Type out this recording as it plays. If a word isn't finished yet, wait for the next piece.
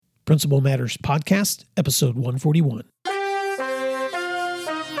Principal Matters Podcast, Episode 141.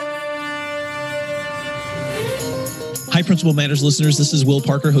 Hi, Principal Matters listeners. This is Will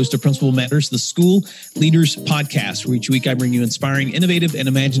Parker, host of Principal Matters, the School Leaders Podcast, where each week I bring you inspiring, innovative, and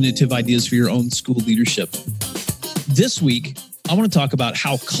imaginative ideas for your own school leadership. This week, I want to talk about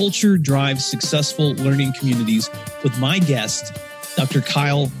how culture drives successful learning communities with my guest, Dr.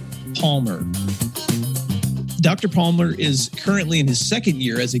 Kyle Palmer. Dr. Palmer is currently in his second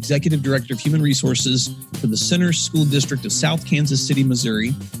year as Executive Director of Human Resources for the Center School District of South Kansas City,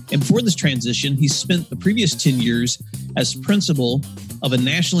 Missouri. And before this transition, he spent the previous 10 years as principal of a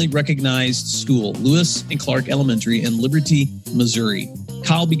nationally recognized school, Lewis and Clark Elementary in Liberty, Missouri.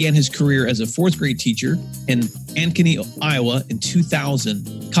 Kyle began his career as a fourth grade teacher in Ankeny, Iowa in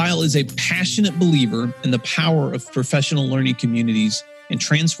 2000. Kyle is a passionate believer in the power of professional learning communities and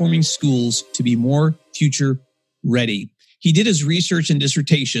transforming schools to be more future ready. He did his research and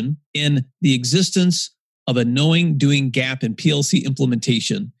dissertation in the existence of a knowing doing gap in PLC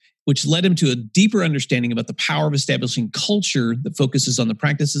implementation, which led him to a deeper understanding about the power of establishing culture that focuses on the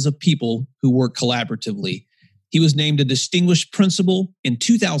practices of people who work collaboratively. He was named a distinguished principal in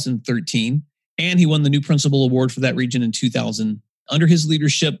 2013, and he won the new principal award for that region in 2000. Under his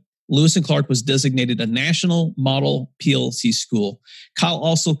leadership, Lewis and Clark was designated a national model PLC school. Kyle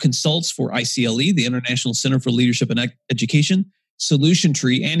also consults for ICLE, the International Center for Leadership and Education, Solution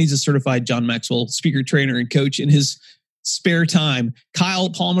Tree, and he's a certified John Maxwell speaker, trainer, and coach in his spare time. Kyle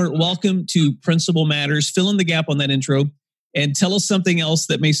Palmer, welcome to Principal Matters. Fill in the gap on that intro and tell us something else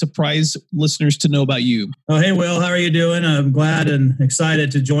that may surprise listeners to know about you. Oh, hey, Will, how are you doing? I'm glad and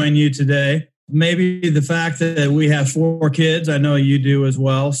excited to join you today. Maybe the fact that we have 4 kids, I know you do as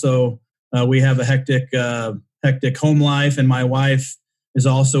well. So we have a hectic home life, and my wife is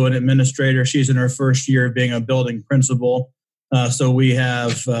also an administrator. She's in her first year of being a building principal. So we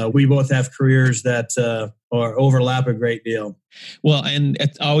both have careers that overlap a great deal. Well, and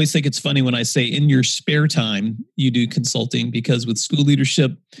I always think it's funny when I say in your spare time, you do consulting, because with school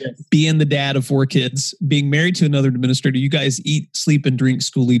leadership, yes, being the dad of 4 kids, being married to another administrator, you guys eat, sleep, and drink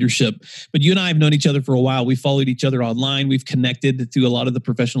school leadership. But you and I have known each other for a while. We followed each other online. We've connected through a lot of the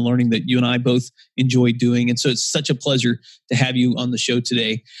professional learning that you and I both enjoy doing. And so it's such a pleasure to have you on the show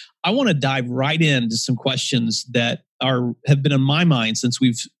today. I want to dive right into some questions that have been in my mind since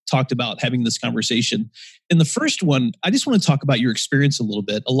we've talked about having this conversation. In the first one, I just want to talk about your experience a little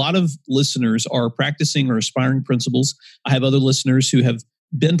bit. A lot of listeners are practicing or aspiring principals. I have other listeners who have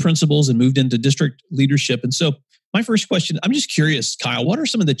been principals and moved into district leadership. And so my first question, I'm just curious, Kyle, what are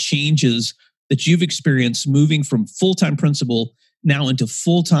some of the changes that you've experienced moving from full-time principal now into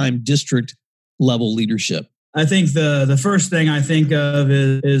full-time district level leadership? I think the first thing I think of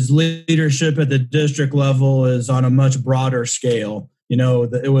is leadership at the district level is on a much broader scale. You know,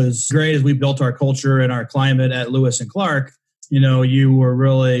 it was great as we built our culture and our climate at Lewis and Clark. You know, you were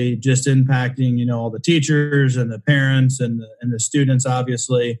really just impacting, all the teachers and the parents and the students,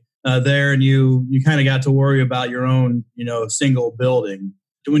 obviously, there. And you kind of got to worry about your own, single building.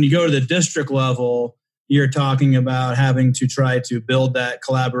 When you go to the district level, you're talking about having to try to build that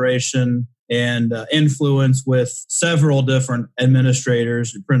collaboration and influence with several different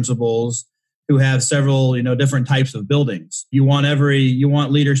administrators and principals who have several, different types of buildings. You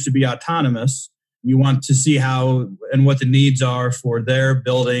want leaders to be autonomous. You want to see how and what the needs are for their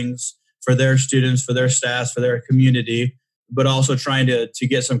buildings, for their students, for their staff, for their community, but also trying to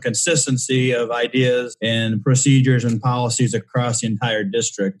get some consistency of ideas and procedures and policies across the entire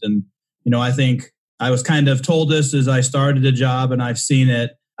district. And, I think I was kind of told this as I started the job, and I've seen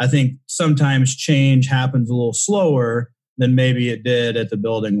it. I think sometimes change happens a little slower than maybe it did at the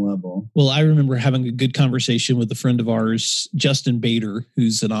building level. Well, I remember having a good conversation with a friend of ours, Justin Bader,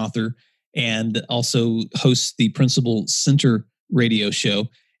 who's an author and also hosts the Principal Center radio show.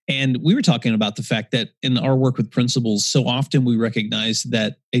 And we were talking about the fact that in our work with principals, so often we recognize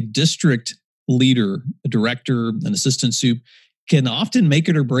that a district leader, a director, an assistant sup, can often make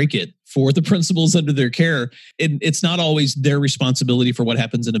it or break it for the principals under their care. It's not always their responsibility for what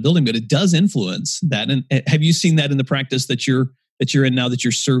happens in a building, but it does influence that. And have you seen that in the practice that you're in now that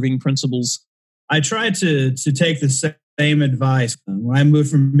you're serving principals? I tried to take the same advice. When I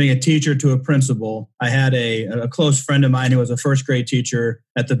moved from being a teacher to a principal, I had a close friend of mine who was a first grade teacher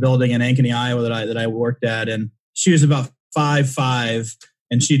at the building in Ankeny, Iowa that I worked at. And she was about 5'5",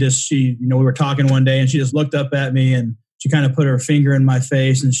 and she we were talking one day and she just looked up at me and she kind of put her finger in my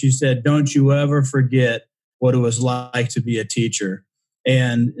face and she said, "Don't you ever forget what it was like to be a teacher."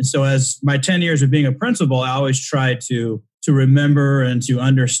 And so as my 10 years of being a principal, I always tried to remember and to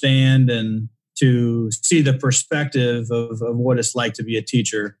understand and to see the perspective of what it's like to be a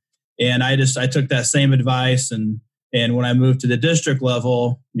teacher. And I took that same advice. And when I moved to the district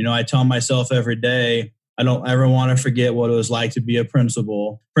level, I tell myself every day, I don't ever want to forget what it was like to be a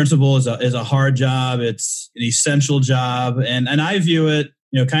principal. Principal is a hard job. It's an essential job. And I view it,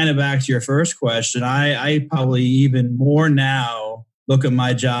 kind of back to your first question, I probably even more now look at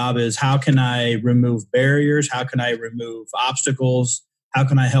my job as how can I remove barriers? How can I remove obstacles? How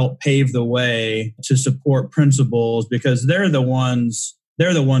can I help pave the way to support principals? Because they're the ones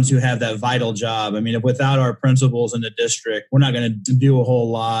who have that vital job. I mean, without our principals in the district, we're not going to do a whole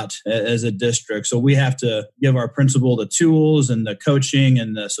lot as a district. So we have to give our principal the tools and the coaching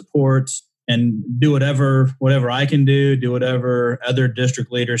and the supports and do whatever I can do whatever other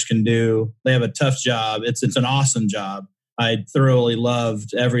district leaders can do. They have a tough job. It's an awesome job. I thoroughly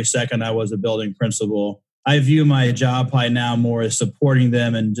loved every second I was a building principal. I view my job probably now more as supporting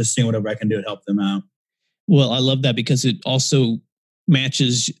them and just seeing whatever I can do to help them out. Well, I love that because it also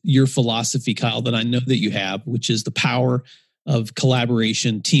matches your philosophy, Kyle, that I know that you have, which is the power of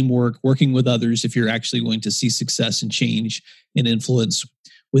collaboration, teamwork, working with others if you're actually going to see success and change and influence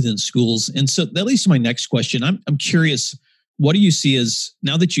within schools. And so that leads to my next question. I'm curious, what do you see as,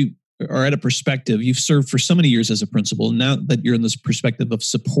 now that you are at a perspective, you've served for so many years as a principal, now that you're in this perspective of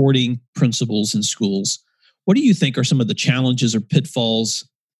supporting principals in schools, what do you think are some of the challenges or pitfalls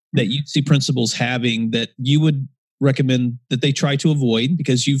that you see principals having that you would recommend that they try to avoid,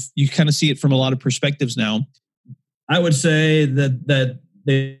 because you kind of see it from a lot of perspectives now? I would say that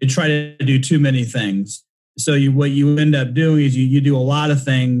they try to do too many things. So what you end up doing is you do a lot of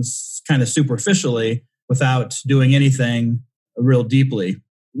things kind of superficially without doing anything real deeply.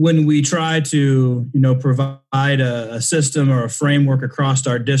 When we try to, provide a system or a framework across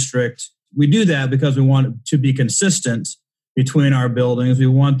our district, we do that because we want to be consistent between our buildings. We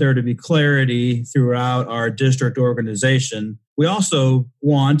want there to be clarity throughout our district organization. We also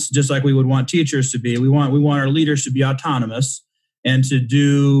want, just like we would want teachers to be, we want our leaders to be autonomous and to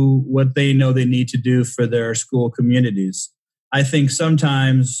do what they know they need to do for their school communities. I think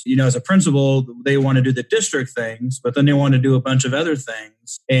sometimes, as a principal, they want to do the district things, but then they want to do a bunch of other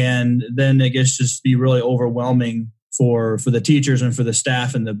things. And then it gets just be really overwhelming for the teachers and for the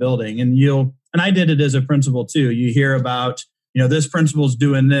staff in the building. And I did it as a principal too. You hear about, this principal's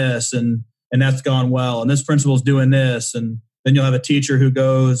doing this and that's gone well. And this principal's doing this. And then you'll have a teacher who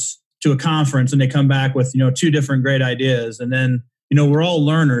goes to a conference and they come back with, two different great ideas. And then, we're all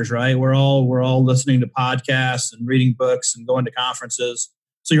learners, right? We're all listening to podcasts and reading books and going to conferences.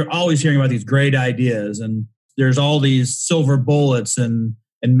 So you're always hearing about these great ideas, and there's all these silver bullets and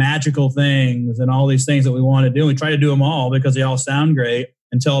magical things and all these things that we want to do. We try to do them all because they all sound great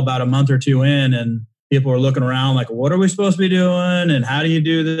until about a month or two in, and people are looking around like, what are we supposed to be doing? And how do you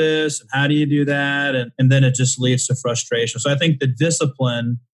do this? And how do you do that? And then it just leads to frustration. So I think the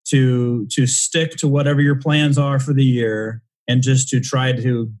discipline to stick to whatever your plans are for the year and just to try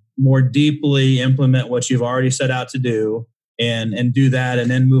to more deeply implement what you've already set out to do and do that,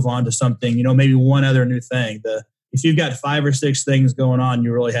 and then move on to something, maybe one other new thing. If you've got 5 or 6 things going on,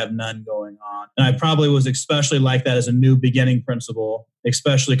 you really have none going on. And I probably was especially like that as a new beginning principal,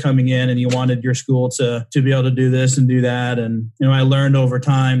 especially coming in and you wanted your school to be able to do this and do that. And, I learned over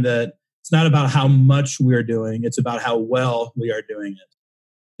time that it's not about how much we're doing, it's about how well we are doing it.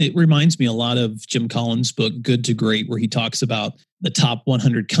 It reminds me a lot of Jim Collins' book, Good to Great, where he talks about the top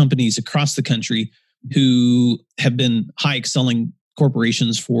 100 companies across the country who have been high excelling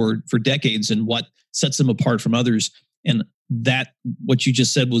corporations for decades and what sets them apart from others. And that, what you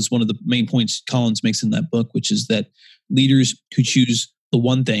just said, was one of the main points Collins makes in that book, which is that leaders who choose the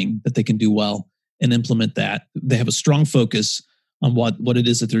one thing that they can do well and implement that, they have a strong focus on what it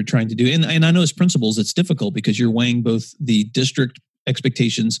is that they're trying to do. And I know as principals, it's difficult because you're weighing both the district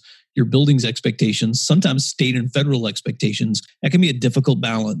expectations, your building's expectations, sometimes state and federal expectations. That can be a difficult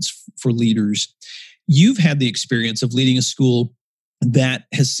balance for leaders. You've had the experience of leading a school that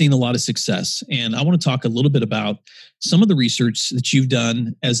has seen a lot of success. And I want to talk a little bit about some of the research that you've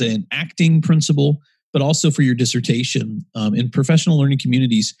done as an acting principal, but also for your dissertation in professional learning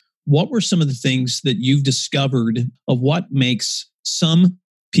communities. What were some of the things that you've discovered of what makes some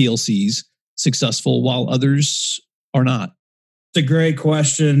PLCs successful while others are not? It's a great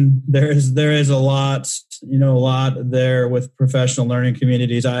question. There is a lot there with professional learning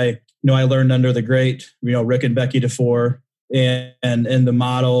communities. I learned under the great, Rick and Becky DeFore and the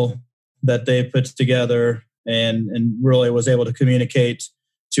model that they put together and really was able to communicate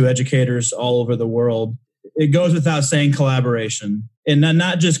to educators all over the world. It goes without saying collaboration, and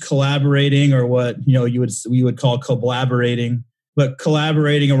not just collaborating or what, we would call collaborating, but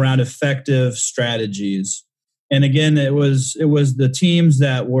collaborating around effective strategies. And again, it was the teams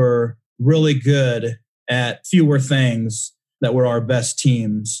that were really good at fewer things that were our best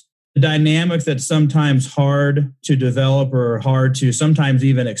teams. The dynamic that's sometimes hard to develop or hard to sometimes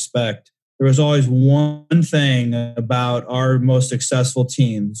even expect. There was always one thing about our most successful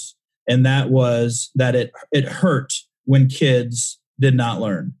teams, and that was that it hurt when kids did not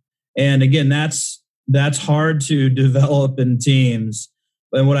learn. And again, that's hard to develop in teams.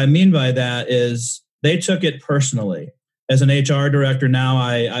 And what I mean by that is they took it personally. As an HR director now,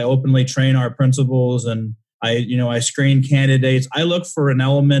 I openly train our principals, and I screen candidates. I look for an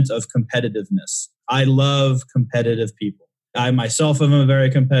element of competitiveness. I love competitive people. I myself am a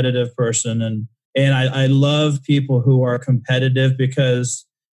very competitive person, and I love people who are competitive because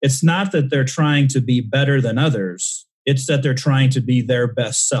it's not that they're trying to be better than others. It's that they're trying to be their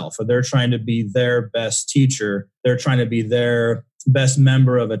best self, or they're trying to be their best teacher. They're trying to be their best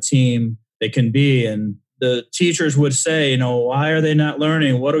member of a team they can be. And the teachers would say, why are they not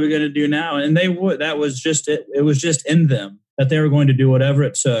learning? What are we going to do now? And they would. That was just it. It was just in them that they were going to do whatever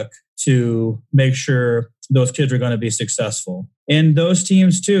it took to make sure those kids are going to be successful. And those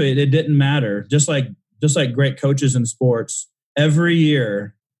teams too, it didn't matter. Just like great coaches in sports, every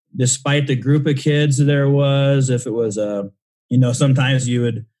year, despite the group of kids there was, if it was sometimes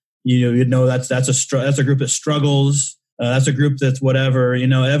you'd know that's a group that struggles. That's a group that's whatever.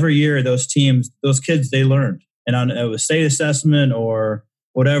 Every year those kids, they learned, and on it was state assessment or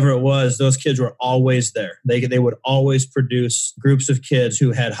whatever it was, those kids were always there. They would always produce groups of kids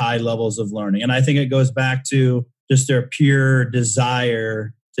who had high levels of learning. And I think it goes back to just their pure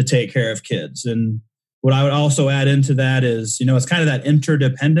desire to take care of kids. And what I would also add into that is, it's kind of that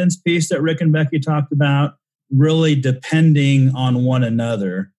interdependence piece that Rick and Becky talked about, really depending on one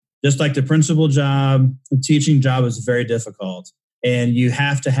another. Just like the principal job, the teaching job is very difficult. And you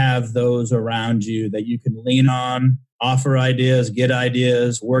have to have those around you that you can lean on, offer ideas, get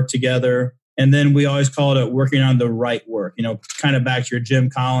ideas, work together. And then we always call it working on the right work. Kind of back to your Jim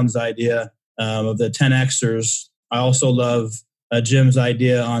Collins idea of the 10Xers. I also love Jim's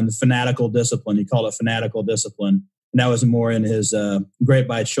idea on the fanatical discipline. He called it fanatical discipline. And that was more in his Great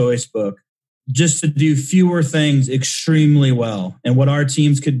by Choice book. Just to do fewer things extremely well. And what our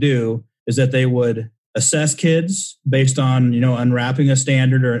teams could do is that they would assess kids based on, unwrapping a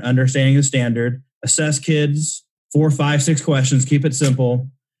standard or understanding a standard, assess kids, 4, 5, 6 questions, keep it simple.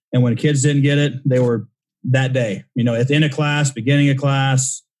 And when kids didn't get it, they were that day, at the end of class, beginning of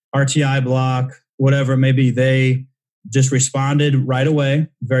class, RTI block, whatever it may be, they just responded right away,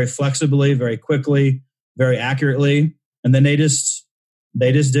 very flexibly, very quickly, very accurately. And then they just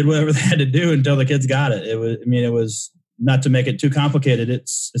did whatever they had to do until the kids got it. It was not to make it too complicated.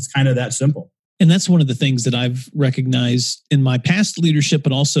 It's kind of that simple. And that's one of the things that I've recognized in my past leadership,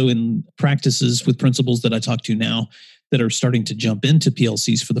 but also in practices with principals that I talk to now that are starting to jump into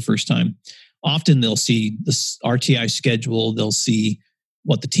PLCs for the first time. Often they'll see this RTI schedule. They'll see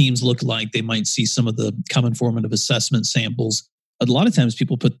what the teams look like. They might see some of the common formative assessment samples. A lot of times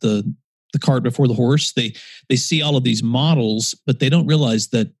people put the cart before the horse. They see all of these models, but they don't realize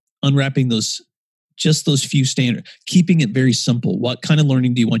that unwrapping those few standards, keeping it very simple. What kind of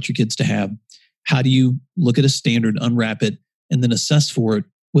learning do you want your kids to have? How do you look at a standard, unwrap it, and then assess for it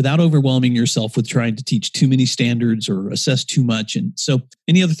without overwhelming yourself with trying to teach too many standards or assess too much? And so,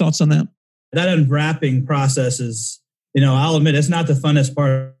 any other thoughts on that? That unwrapping process is, I'll admit it's not the funnest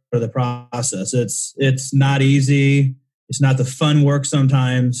part of the process. It's not easy. It's not the fun work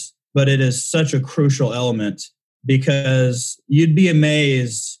sometimes, but it is such a crucial element because you'd be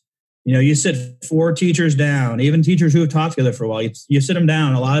amazed. You sit 4 teachers down, even teachers who have taught together for a while, you sit them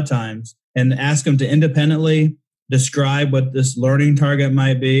down a lot of times and ask them to independently describe what this learning target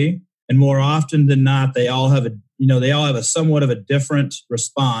might be. And more often than not, they all have a somewhat of a different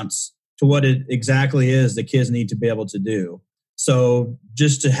response to what it exactly is the kids need to be able to do. So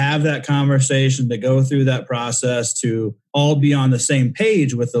just to have that conversation, to go through that process, to all be on the same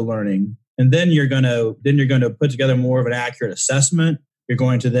page with the learning. And then you're going to put together more of an accurate assessment. You're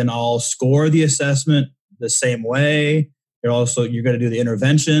going to then all score the assessment the same way. You're going to do the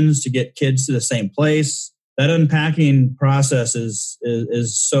interventions to get kids to the same place. That unpacking process is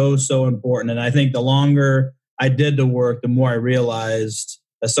so important. And I think the longer I did the work, the more I realized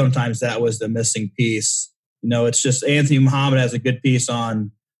that sometimes that was the missing piece. It's just Anthony Muhammad has a good piece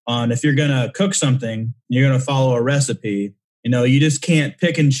on if you're going to cook something, you're going to follow a recipe. You just can't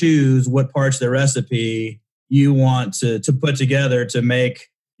pick and choose what parts of the recipe you want to put together to make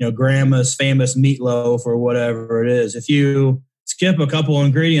grandma's famous meatloaf or whatever it is. If you skip a couple of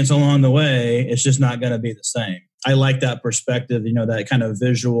ingredients along the way, it's just not going to be the same. I like that perspective, that kind of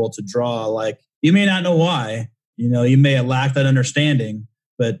visual to draw. Like, you may not know why, you may have lacked that understanding,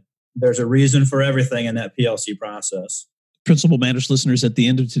 but there's a reason for everything in that PLC process. Principal Matters listeners, at the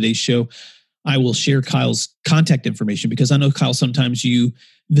end of today's show, I will share Kyle's contact information because I know, Kyle, sometimes you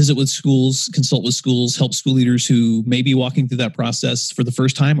visit with schools, consult with schools, help school leaders who may be walking through that process for the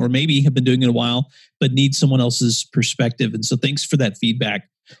first time or maybe have been doing it a while, but need someone else's perspective. And so thanks for that feedback.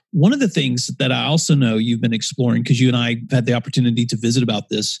 One of the things that I also know you've been exploring, because you and I had the opportunity to visit about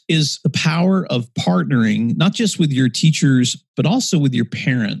this, is the power of partnering, not just with your teachers, but also with your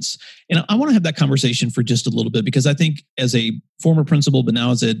parents. And I want to have that conversation for just a little bit, because I think as a former principal, but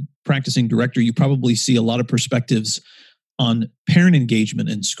now as a practicing director, you probably see a lot of perspectives on parent engagement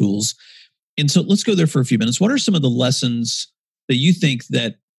in schools. And so let's go there for a few minutes. What are some of the lessons that you think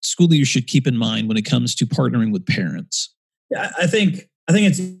that school leaders should keep in mind when it comes to partnering with parents? Yeah, I think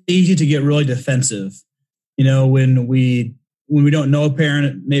it's easy to get really defensive, when we don't know a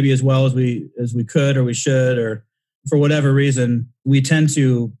parent maybe as well as we could or we should, or for whatever reason, we tend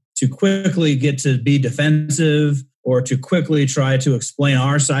to quickly get to be defensive or to quickly try to explain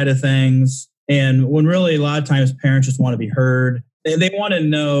our side of things. And when really a lot of times parents just want to be heard. They want to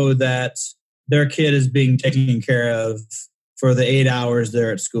know that their kid is being taken care of for the 8 hours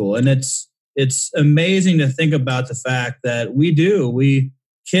they're at school. And it's amazing to think about the fact that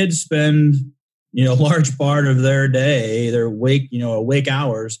kids spend, a large part of their day, their awake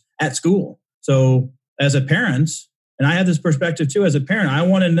hours at school. So as a parent, and I have this perspective too, as a parent, I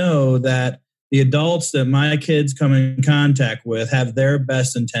want to know that the adults that my kids come in contact with have their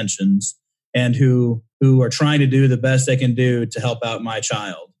best intentions and who are trying to do the best they can do to help out my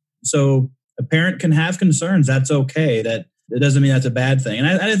child. So a parent can have concerns. That's okay. That it doesn't mean that's a bad thing. And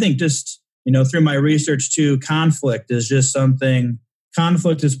I think just, through my research too, conflict is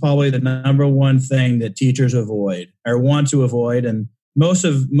probably the number one thing that teachers avoid or want to avoid. And most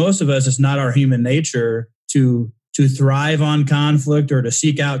of us, it's not our human nature to thrive on conflict or to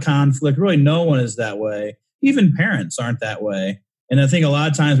seek out conflict. Really, no one is that way. Even parents aren't that way. And I think a lot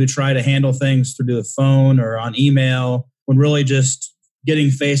of times we try to handle things through the phone or on email when really just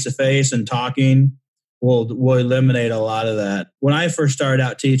getting face to face and talking will eliminate a lot of that. When I first started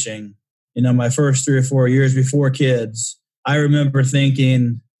out teaching, my first 3 or 4 years before kids, I remember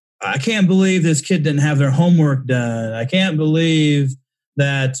thinking, I can't believe this kid didn't have their homework done. I can't believe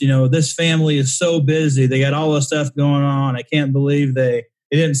that, this family is so busy. They got all this stuff going on. I can't believe they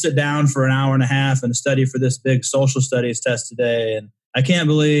didn't sit down for an hour and a half and study for this big social studies test today. And I can't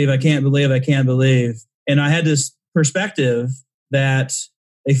believe. And I had this perspective that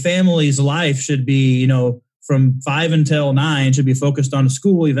a family's life should be, from 5 until 9 should be focused on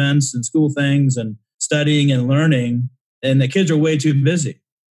school events and school things and studying and learning. And the kids are way too busy.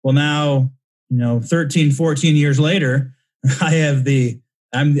 Well, now, 13, 14 years later,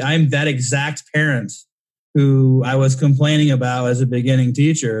 I'm that exact parent who I was complaining about as a beginning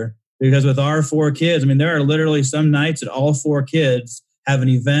teacher, because with our 4 kids, there are literally some nights that all 4 kids have an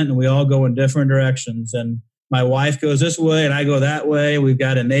event and we all go in different directions. And my wife goes this way and I go that way. We've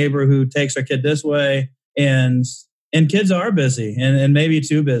got a neighbor who takes our kid this way, and kids are busy and maybe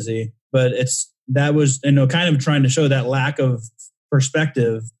too busy, but that was, kind of trying to show that lack of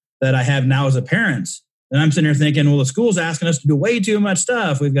perspective that I have now as a parent. And I'm sitting here thinking, well, the school's asking us to do way too much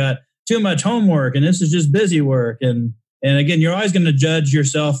stuff. We've got too much homework and this is just busy work. And again, you're always going to judge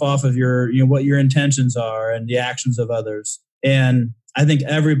yourself off of your, what your intentions are and the actions of others. And I think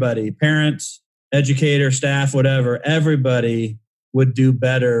everybody, parents, educator, staff, whatever, everybody would do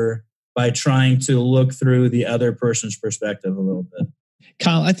better by trying to look through the other person's perspective a little bit.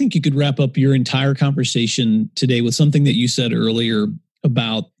 Kyle, I think you could wrap up your entire conversation today with something that you said earlier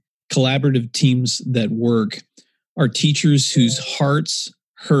about collaborative teams that work are teachers whose hearts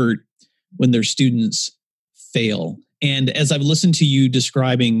hurt when their students fail. And as I've listened to you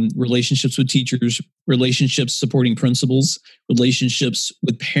describing relationships with teachers, relationships supporting principals, relationships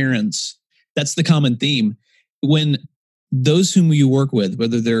with parents, that's the common theme. When those whom you work with,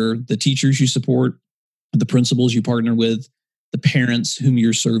 whether they're the teachers you support, the principals you partner with, the parents whom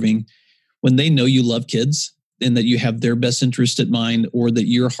you're serving, when they know you love kids and that you have their best interest at mind, or that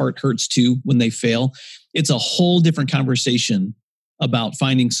your heart hurts too when they fail, it's a whole different conversation about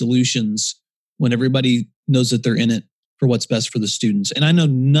finding solutions when everybody knows that they're in it for what's best for the students. And I know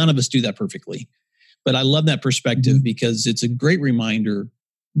none of us do that perfectly, but I love that perspective because it's a great reminder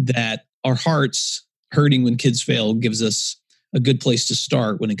that our hearts hurting when kids fail gives us a good place to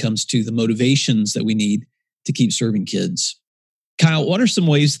start when it comes to the motivations that we need to keep serving kids. Kyle, what are some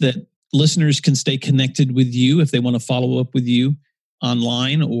ways that listeners can stay connected with you if they want to follow up with you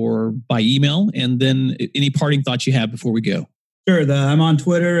online or by email? And then any parting thoughts you have before we go? Sure. I'm on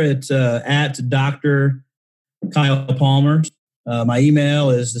Twitter. It's at Dr. Kyle Palmer. My email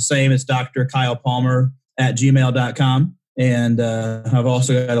is the same. It's drkylepalmer@gmail.com. And I've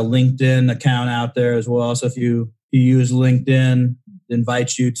also got a LinkedIn account out there as well. So if you use LinkedIn,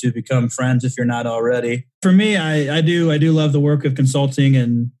 invite you to become friends if you're not already. For me, I do love the work of consulting,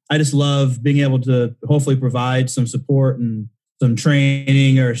 and I just love being able to hopefully provide some support and some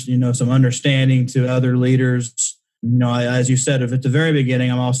training or some understanding to other leaders. As you said at the very beginning,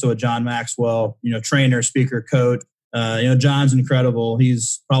 I'm also a John Maxwell trainer, speaker, coach. John's incredible.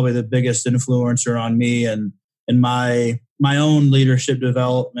 He's probably the biggest influencer on me and my own leadership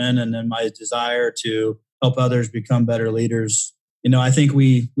development, and then my desire to help others become better leaders. I think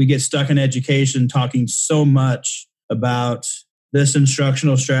we get stuck in education talking so much about this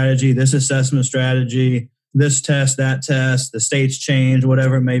instructional strategy, this assessment strategy, this test, that test, the state's change,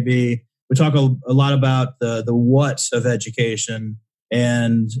 whatever it may be. We talk a lot about the what of education,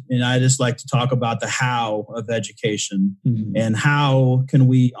 and I just like to talk about the how of education. Mm-hmm. And how can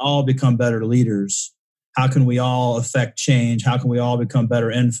we all become better leaders? How can we all affect change? How can we all become better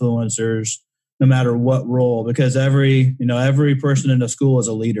influencers, no matter what role? Because every person in the school is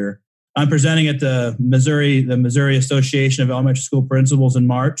a leader. I'm presenting at the Missouri Association of Elementary School Principals in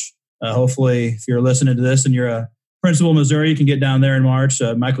March. Hopefully, if you're listening to this and you're a principal in Missouri, you can get down there in March.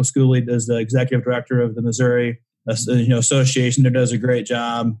 Michael Schooley is the executive director of the Missouri Association. There does a great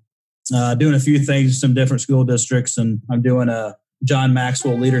job doing a few things in some different school districts, and I'm doing a John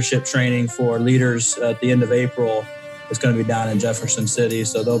Maxwell leadership training for leaders at the end of April. It's going to be down in Jefferson City,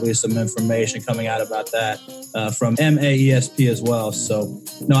 so there'll be some information coming out about that from MAESP as well. So,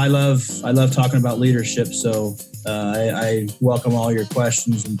 I love talking about leadership. So I welcome all your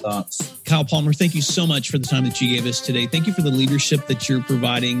questions and thoughts. Kyle Palmer, thank you so much for the time that you gave us today. Thank you for the leadership that you're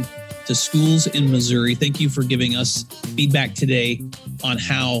providing to schools in Missouri. Thank you for giving us feedback today on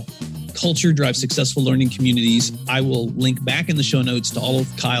how culture drives successful learning communities. I will link back in the show notes to all of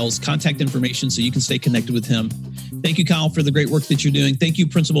Kyle's contact information so you can stay connected with him. Thank you, Kyle, for the great work that you're doing. Thank you,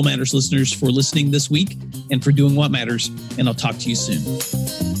 Principal Matters listeners, for listening this week and for doing what matters. And I'll talk to you soon.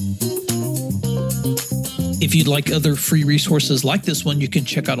 If you'd like other free resources like this one, you can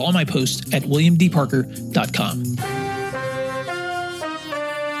check out all my posts at williamdparker.com.